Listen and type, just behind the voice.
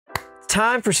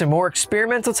time for some more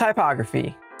experimental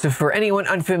typography. So for anyone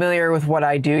unfamiliar with what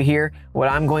I do here,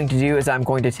 what I'm going to do is I'm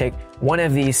going to take one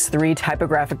of these 3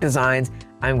 typographic designs.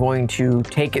 I'm going to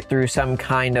take it through some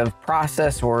kind of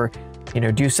process or,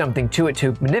 do something to it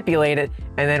to manipulate it.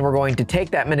 And then we're going to take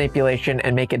that manipulation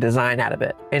and make a design out of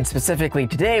it. And specifically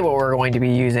today, what we're going to be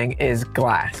using is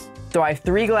glass. So I have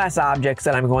 3 glass objects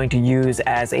that I'm going to use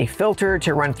as a filter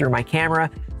to run through my camera.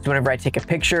 So whenever I take a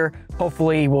picture,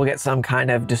 hopefully we'll get some kind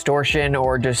of distortion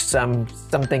or just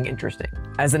something interesting.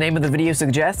 As the name of the video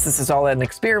suggests, this is all an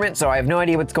experiment, so I have no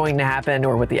idea what's going to happen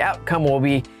or what the outcome will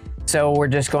be. So we're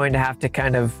just going to have to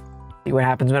kind of see what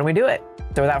happens when we do it.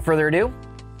 So without further ado,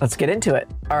 let's get into it.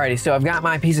 Alrighty, so I've got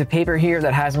my piece of paper here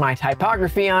that has my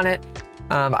typography on it.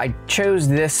 I chose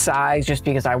this size just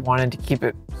because I wanted to keep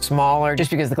it smaller,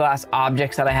 just because the glass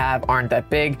objects that I have aren't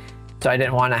that big. So I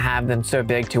didn't want to have them so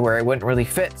big to where it wouldn't really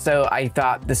fit. So I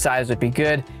thought the size would be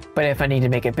good, but if I need to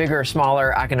make it bigger or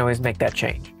smaller, I can always make that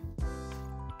change.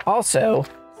 Also,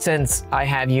 since I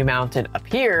have you mounted up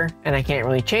here and I can't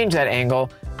really change that angle,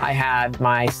 I have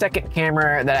my second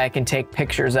camera that I can take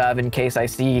pictures of in case I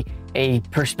see a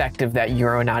perspective that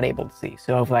you're not able to see.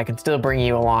 So hopefully I can still bring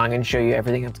you along and show you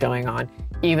everything that's going on,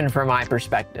 even from my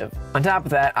perspective. On top of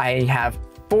that, I have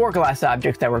 4 glass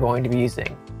objects that we're going to be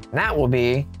using. And that will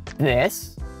be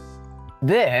this,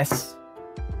 this,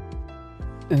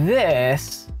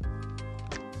 this,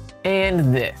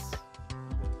 and this.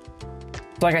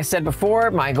 So like I said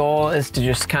before, my goal is to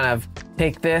just kind of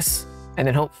take this and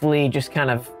then hopefully just kind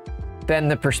of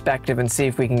bend the perspective and see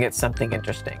if we can get something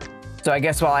interesting. So I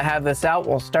guess while I have this out,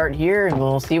 we'll start here and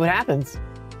we'll see what happens.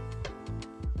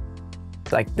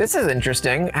 Like, this is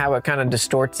interesting how it kind of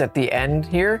distorts at the end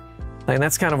here. Like,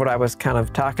 that's kind of what I was kind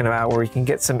of talking about, where you can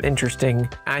get some interesting,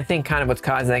 I think kind of what's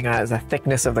causing that is the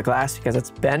thickness of the glass because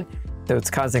it's bent. So it's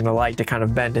causing the light to kind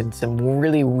of bend in some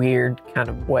really weird kind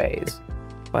of ways.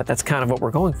 But that's kind of what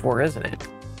we're going for, isn't it?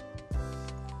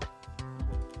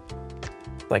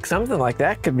 Like, something like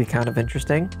that could be kind of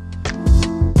interesting.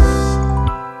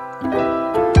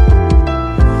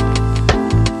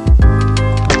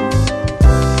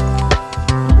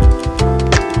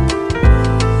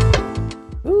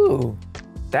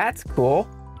 That's cool.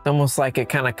 It's almost like it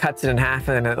kind of cuts it in half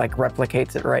and then it like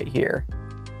replicates it right here.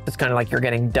 It's kind of like you're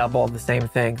getting double the same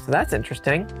thing. So that's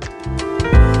interesting.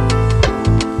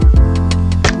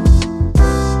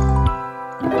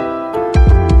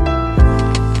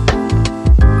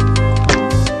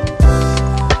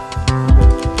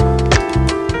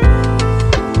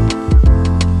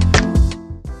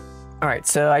 All right,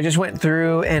 so I just went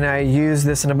through and I used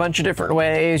this in a bunch of different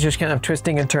ways, just kind of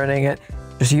twisting and turning it.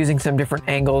 Just using some different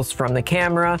angles from the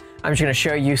camera. I'm just gonna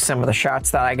show you some of the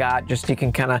shots that I got, just so you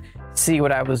can kind of see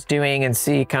what I was doing and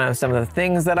see kind of some of the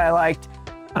things that I liked.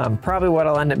 Probably what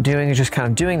I'll end up doing is just kind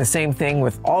of doing the same thing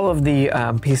with all of the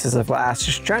pieces of glass,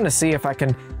 just trying to see if I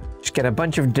can just get a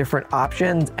bunch of different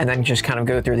options and then just kind of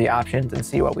go through the options and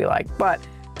see what we like. But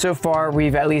so far,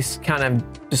 we've at least kind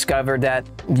of discovered that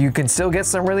you can still get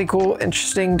some really cool,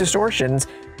 interesting distortions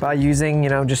by using,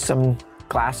 just some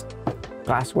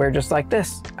glassware just like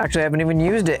this. Actually, I haven't even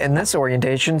used it in this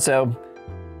orientation, so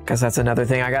I guess that's another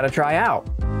thing I gotta try out.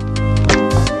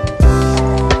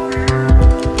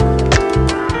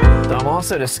 So I'm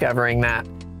also discovering that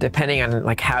depending on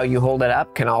like how you hold it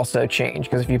up can also change,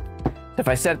 because if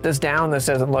I set this down, this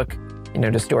doesn't look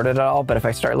distorted at all, but if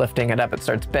I start lifting it up, it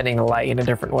starts bending the light in a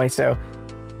different way. So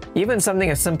even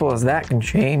something as simple as that can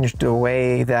change the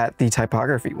way that the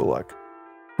typography will look.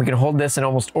 We can hold this in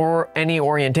almost any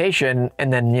orientation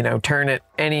and then, turn it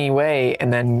any way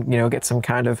and then, get some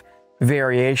kind of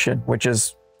variation, which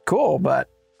is cool, but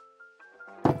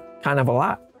kind of a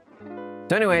lot.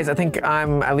 So anyways, I think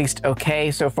I'm at least okay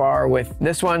so far with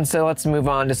this one. So let's move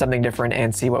on to something different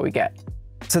and see what we get.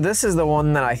 So this is the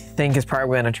one that I think is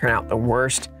probably going to turn out the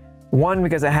worst. One,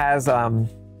 because it has,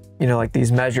 like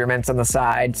these measurements on the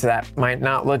side, so that might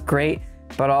not look great,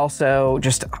 but also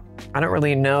just, I don't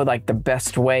really know like the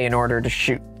best way in order to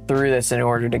shoot through this in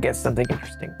order to get something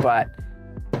interesting, but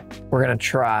we're gonna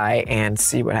try and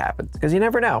see what happens, because you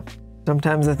never know.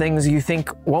 Sometimes the things you think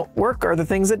won't work are the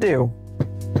things that do.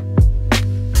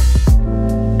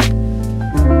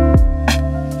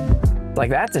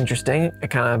 Like, that's interesting. It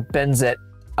kind of bends it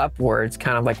upwards,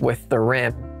 kind of like with the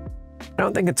rim. I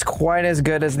don't think it's quite as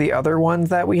good as the other ones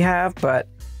that we have, but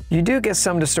you do get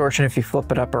some distortion if you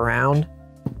flip it up around.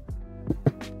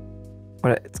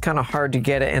 But it's kind of hard to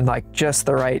get it in like just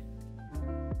the right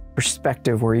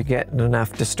perspective where you get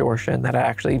enough distortion that it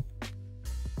actually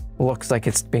looks like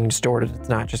it's being distorted. It's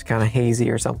not just kind of hazy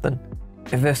or something.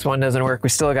 If this one doesn't work, we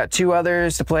still got 2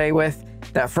 others to play with.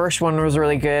 That first one was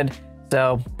really good.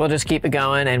 So we'll just keep it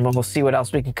going and we'll see what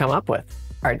else we can come up with.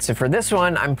 All right, so for this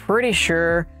one, I'm pretty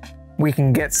sure we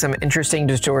can get some interesting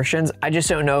distortions. I just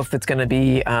don't know if it's gonna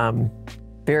be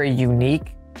very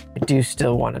unique. I do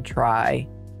still want to try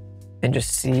and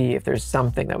just see if there's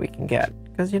something that we can get,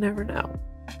 because you never know.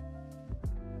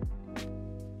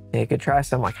 Yeah, you could try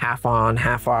some like half on,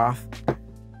 half off.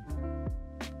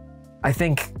 I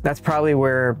think that's probably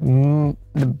where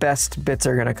the best bits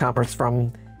are gonna come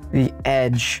from the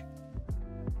edge,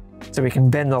 so we can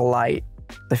bend the light.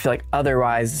 I feel like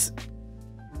otherwise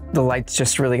the light's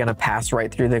just really gonna pass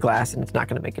right through the glass and it's not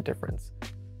gonna make a difference.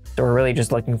 So we're really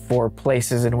just looking for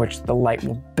places in which the light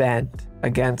will bend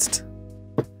against.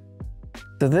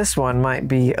 So this one might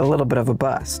be a little bit of a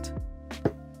bust.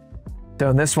 So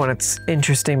in this one, it's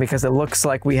interesting because it looks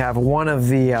like we have one of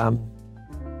the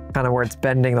kind of where it's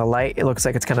bending the light. It looks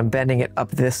like it's kind of bending it up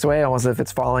this way, almost as if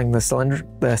it's following the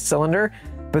cylinder.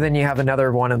 But then you have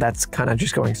another one that's kind of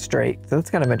just going straight. So that's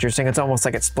kind of interesting. It's almost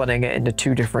like it's splitting it into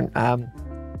two different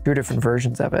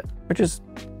versions of it, which is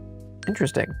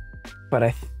interesting. But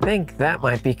I think that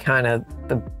might be kind of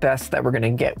the best that we're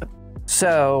gonna get.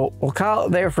 So we'll call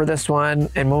it there for this one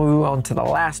and we'll move on to the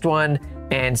last one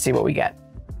and see what we get.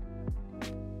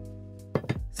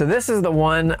 So this is the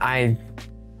one I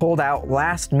pulled out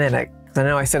last minute, because I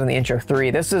know I said in the intro 3,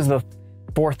 this is the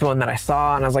 4th one that I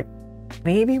saw and I was like,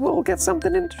 maybe we'll get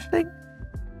something interesting.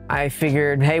 I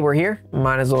figured, hey, we're here,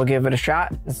 might as well give it a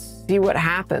shot and see what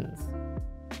happens.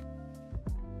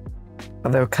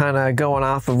 Although kind of going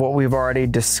off of what we've already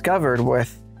discovered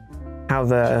with how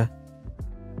the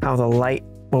light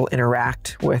will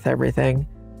interact with everything.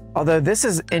 Although this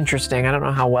is interesting, I don't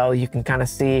know how well you can kind of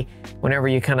see whenever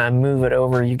you kind of move it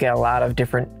over, you get a lot of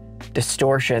different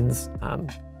distortions. You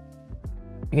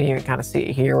can even kind of see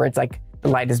it here where it's like the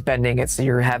light is bending it, so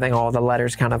you're having all the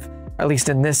letters kind of, at least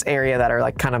in this area, that are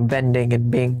like kind of bending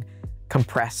and being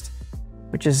compressed,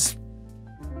 which is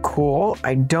cool.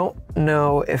 I don't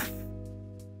know if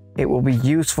it will be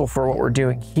useful for what we're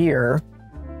doing here.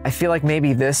 I feel like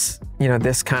maybe this,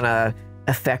 this kind of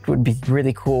effect would be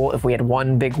really cool if we had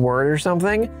one big word or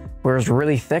something where it's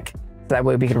really thick. That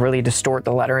way we could really distort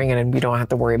the lettering and we don't have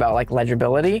to worry about like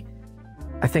legibility.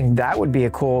 I think that would be a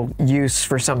cool use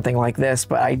for something like this,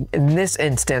 but in this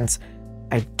instance,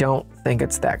 I don't think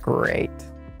it's that great.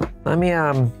 Let me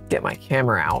get my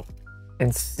camera out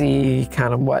and see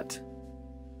kind of what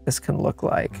this can look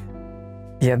like.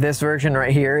 Yeah, this version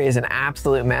right here is an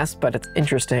absolute mess, but it's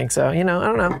interesting. So, I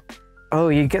don't know. Oh,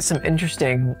 you get some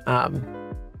interesting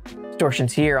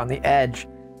distortions here on the edge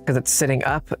because it's sitting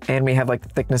up and we have like the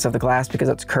thickness of the glass because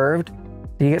it's curved.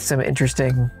 So you get some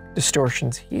interesting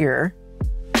distortions here.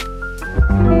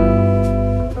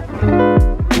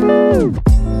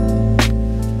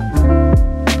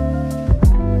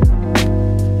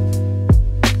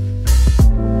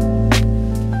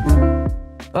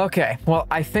 Okay, well,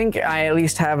 I think I at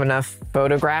least have enough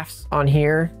photographs on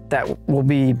here that will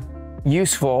be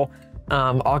useful.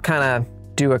 I'll kind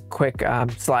of do a quick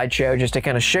slideshow just to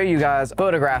kind of show you guys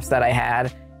photographs that I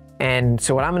had. And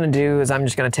so what I'm going to do is I'm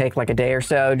just going to take like a day or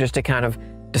so just to kind of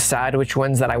decide which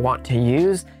ones that I want to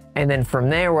use. And then from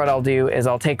there, what I'll do is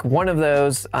I'll take one of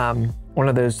those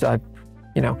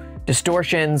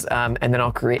distortions, and then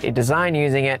I'll create a design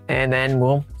using it, and then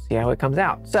we'll see how it comes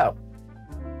out. So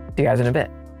see you guys in a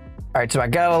bit. All right, so I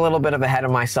got a little bit of ahead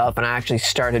of myself and I actually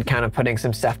started kind of putting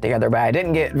some stuff together, but I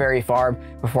didn't get very far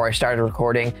before I started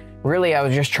recording. Really, I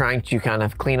was just trying to kind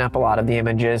of clean up a lot of the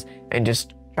images and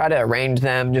just try to arrange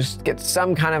them, just get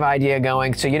some kind of idea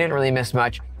going. So you didn't really miss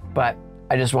much, but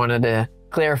I just wanted to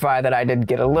clarify that I did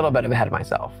get a little bit of ahead of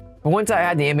myself. But once I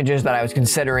had the images that I was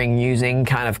considering using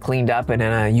kind of cleaned up and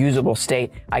in a usable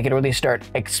state, I could really start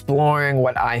exploring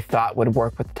what I thought would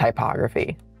work with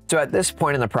typography. So at this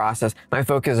point in the process, my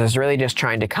focus is really just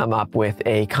trying to come up with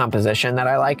a composition that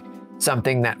I like,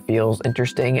 something that feels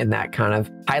interesting and that kind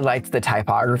of highlights the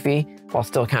typography while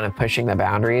still kind of pushing the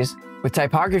boundaries. With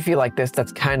typography like this,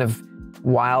 that's kind of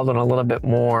wild and a little bit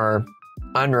more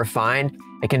unrefined,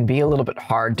 it can be a little bit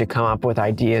hard to come up with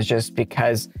ideas just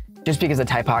because the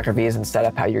typography isn't set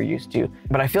up how you're used to.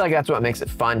 But I feel like that's what makes it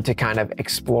fun to kind of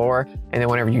explore. And then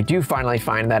whenever you do finally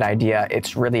find that idea,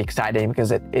 it's really exciting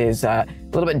because it is a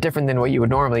little bit different than what you would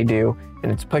normally do.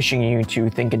 And it's pushing you to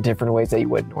think in different ways that you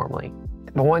would normally.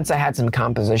 But once I had some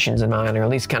compositions in mind, or at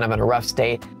least kind of in a rough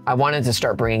state, I wanted to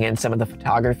start bringing in some of the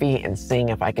photography and seeing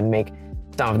if I can make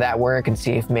some of that work and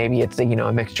see if maybe it's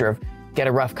a mixture of get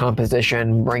a rough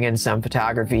composition, bring in some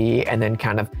photography, and then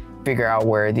kind of figure out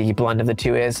where the blend of the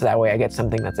two is, so that way I get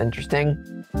something that's interesting.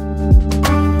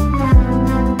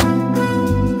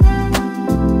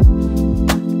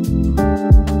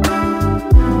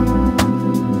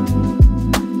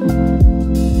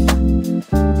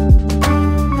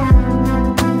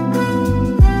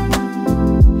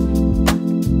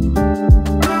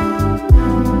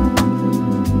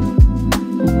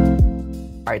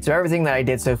 All right, so everything that I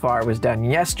did so far was done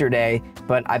yesterday,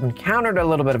 but I've encountered a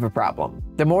little bit of a problem.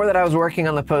 The more that I was working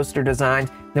on the poster designs,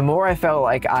 the more I felt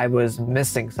like I was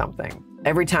missing something.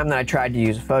 Every time that I tried to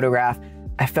use a photograph,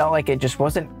 I felt like it just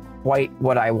wasn't quite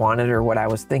what I wanted or what I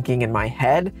was thinking in my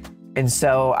head. And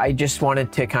so I just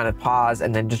wanted to kind of pause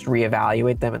and then just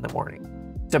reevaluate them in the morning.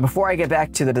 So before I get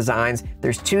back to the designs,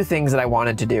 there's two things that I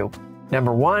wanted to do.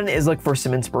 Number one is look for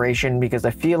some inspiration, because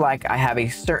I feel like I have a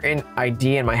certain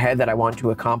idea in my head that I want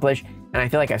to accomplish. And I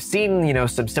feel like I've seen,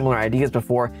 some similar ideas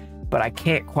before, but I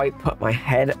can't quite put my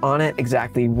head on it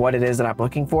exactly what it is that I'm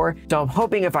looking for. So I'm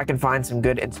hoping if I can find some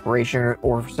good inspiration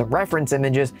or some reference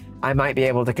images, I might be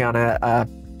able to kind of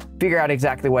figure out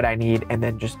exactly what I need and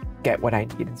then just get what I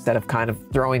need instead of kind of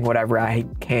throwing whatever I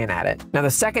can at it. Now,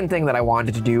 the second thing that I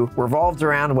wanted to do revolves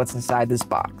around what's inside this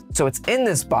box. So what's in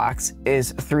this box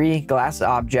is 3 glass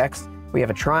objects. We have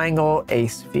a triangle, a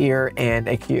sphere, and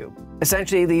a cube.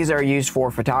 Essentially, these are used for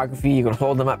photography. You can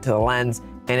hold them up to the lens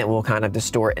and it will kind of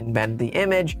distort and bend the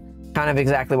image, kind of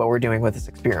exactly what we're doing with this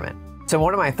experiment. So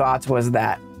one of my thoughts was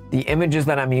that the images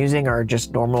that I'm using are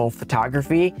just normal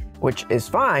photography, which is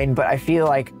fine, but I feel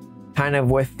like kind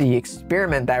of with the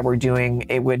experiment that we're doing,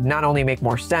 it would not only make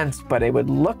more sense, but it would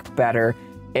look better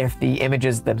if the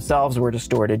images themselves were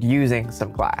distorted using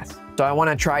some glass. So I want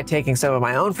to try taking some of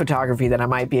my own photography that I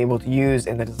might be able to use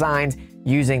in the designs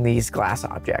using these glass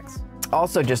objects.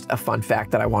 Also, just a fun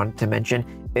fact that I wanted to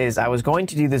mention is I was going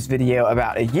to do this video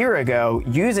about a year ago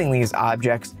using these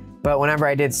objects, but whenever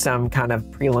I did some kind of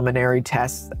preliminary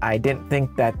tests, I didn't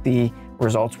think that the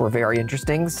results were very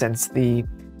interesting, since the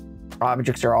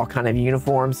objects are all kind of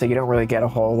uniform, so you don't really get a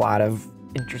whole lot of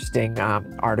interesting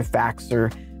artifacts or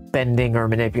bending or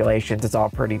manipulations. It's all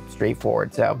pretty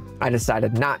straightforward. So I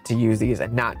decided not to use these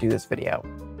and not do this video.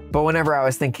 But whenever I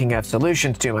was thinking of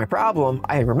solutions to my problem,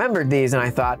 I remembered these and I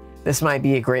thought this might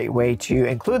be a great way to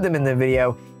include them in the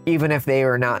video, even if they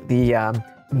are not the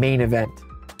main event.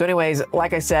 So anyways,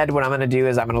 like I said, what I'm gonna do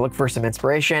is I'm gonna look for some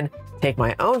inspiration, take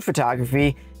my own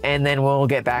photography, and then we'll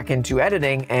get back into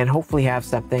editing and hopefully have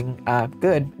something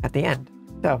good at the end.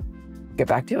 So get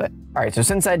back to it. All right, so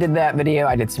since I did that video,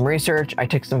 I did some research, I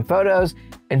took some photos,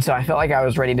 and so I felt like I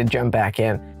was ready to jump back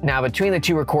in. Now, between the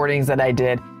 2 recordings that I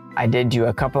did do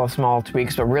a couple of small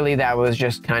tweaks, but really that was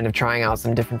just kind of trying out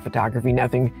some different photography,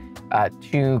 nothing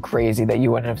too crazy that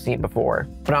you wouldn't have seen before.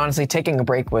 But honestly, taking a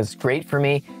break was great for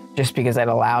me, just because it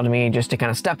allowed me just to kind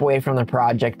of step away from the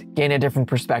project, gain a different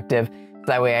perspective.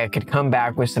 That way I could come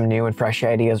back with some new and fresh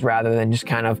ideas rather than just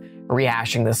kind of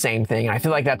rehashing the same thing. And I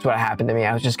feel like that's what happened to me.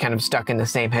 I was just kind of stuck in the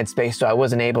same headspace, so I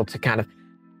wasn't able to kind of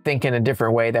think in a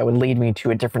different way that would lead me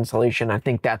to a different solution. I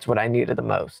think that's what I needed the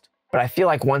most. But I feel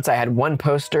like once I had one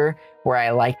poster where I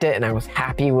liked it and I was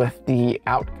happy with the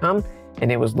outcome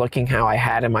and it was looking how I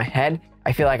had in my head,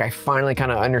 I feel like I finally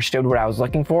kind of understood what I was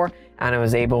looking for, and I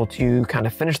was able to kind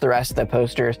of finish the rest of the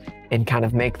posters and kind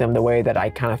of make them the way that I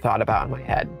kind of thought about in my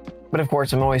head. But of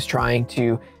course, I'm always trying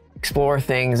to explore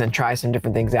things and try some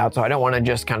different things out. So I don't want to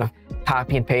just kind of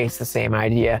copy and paste the same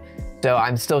idea. So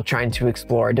I'm still trying to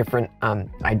explore different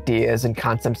ideas and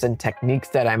concepts and techniques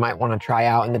that I might want to try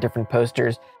out in the different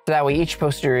posters. So that way each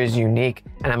poster is unique,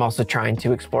 and I'm also trying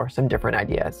to explore some different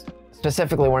ideas.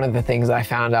 Specifically, one of the things that I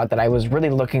found out that I was really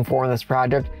looking for in this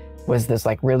project was this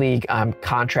like really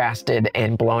contrasted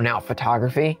and blown out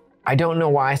photography. I don't know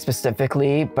why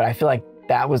specifically, but I feel like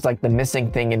that was like the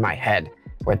missing thing in my head,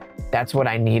 where that's what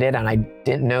I needed, and I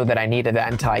didn't know that I needed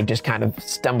that until I just kind of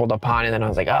stumbled upon it, and then I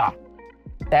was like, oh,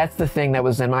 that's the thing that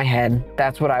was in my head.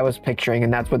 That's what I was picturing,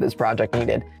 and that's what this project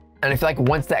needed. And I feel like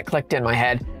once that clicked in my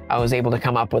head, I was able to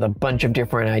come up with a bunch of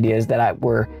different ideas that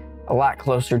were a lot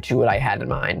closer to what I had in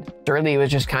mind. So really, it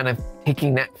was just kind of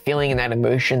taking that feeling and that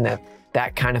emotion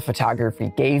that kind of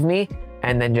photography gave me,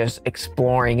 and then just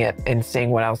exploring it and seeing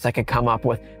what else I could come up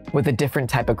with a different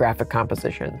typographic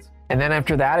compositions. And then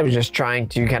after that, I was just trying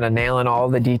to kind of nail in all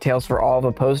the details for all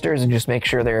the posters and just make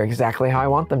sure they're exactly how I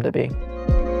want them to be.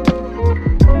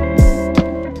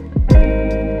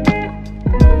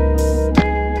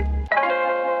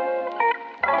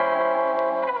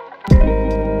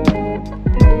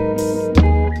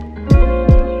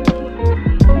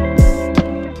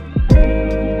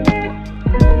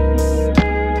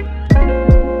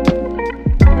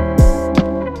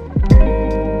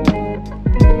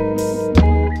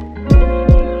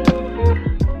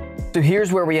 So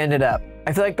here's where we ended up.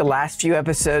 I feel like the last few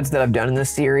episodes that I've done in this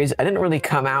series, I didn't really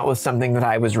come out with something that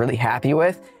I was really happy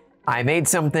with. I made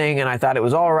something and I thought it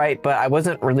was all right, but I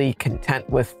wasn't really content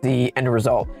with the end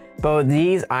result. But with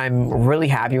these, I'm really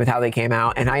happy with how they came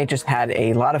out, and I just had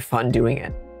a lot of fun doing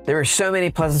it. There were so many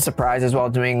pleasant surprises while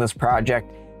doing this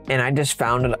project, And I just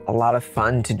found it a lot of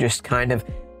fun to just kind of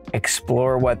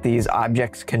explore what these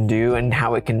objects can do and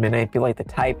how it can manipulate the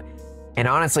type. And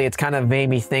honestly, it's kind of made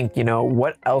me think, you know,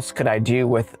 what else could I do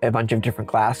with a bunch of different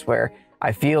glassware?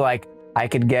 I feel like I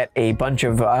could get a bunch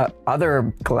of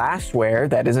other glassware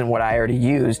that isn't what I already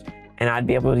used, and I'd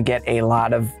be able to get a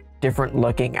lot of different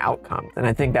looking outcomes. And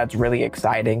I think that's really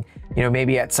exciting. You know,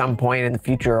 maybe at some point in the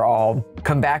future, I'll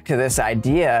come back to this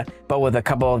idea, but with a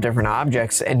couple of different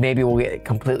objects, and maybe we'll get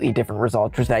completely different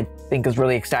results, which I think is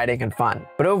really exciting and fun.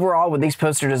 But overall, with these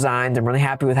poster designs, I'm really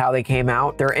happy with how they came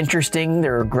out. They're interesting,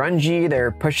 they're grungy,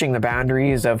 they're pushing the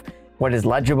boundaries of what is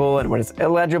legible and what is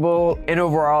illegible. And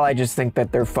overall, I just think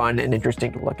that they're fun and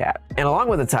interesting to look at. And along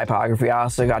with the typography, I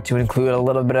also got to include a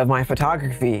little bit of my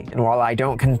photography. And while I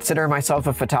don't consider myself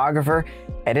a photographer,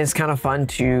 it is kind of fun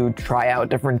to try out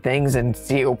different things and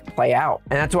see it play out.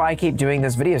 And that's why I keep doing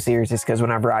this video series, is because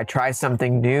whenever I try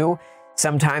something new,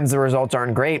 sometimes the results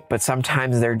aren't great, but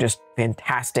sometimes they're just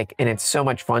fantastic. And it's so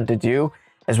much fun to do,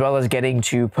 as well as getting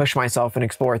to push myself and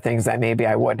explore things that maybe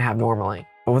I wouldn't have normally.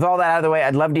 But with all that out of the way,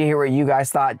 I'd love to hear what you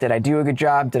guys thought. Did I do a good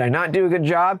job? Did I not do a good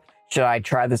job? Should I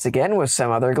try this again with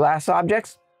some other glass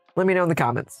objects? Let me know in the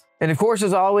comments. And of course,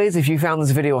 as always, if you found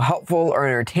this video helpful or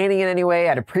entertaining in any way,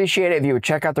 I'd appreciate it if you would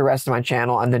check out the rest of my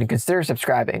channel and then consider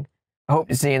subscribing. I hope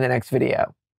to see you in the next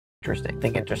video. Interesting.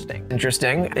 Think interesting.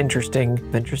 Interesting.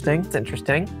 Interesting. Interesting. It's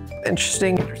interesting.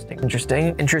 Interesting. Interesting.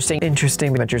 Interesting. Interesting.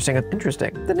 Interesting. Interesting.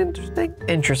 Interesting. Then interesting.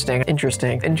 Interesting.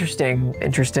 Interesting. Interesting.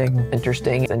 Interesting.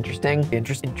 Interesting. Interesting.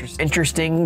 Interesting. Interesting.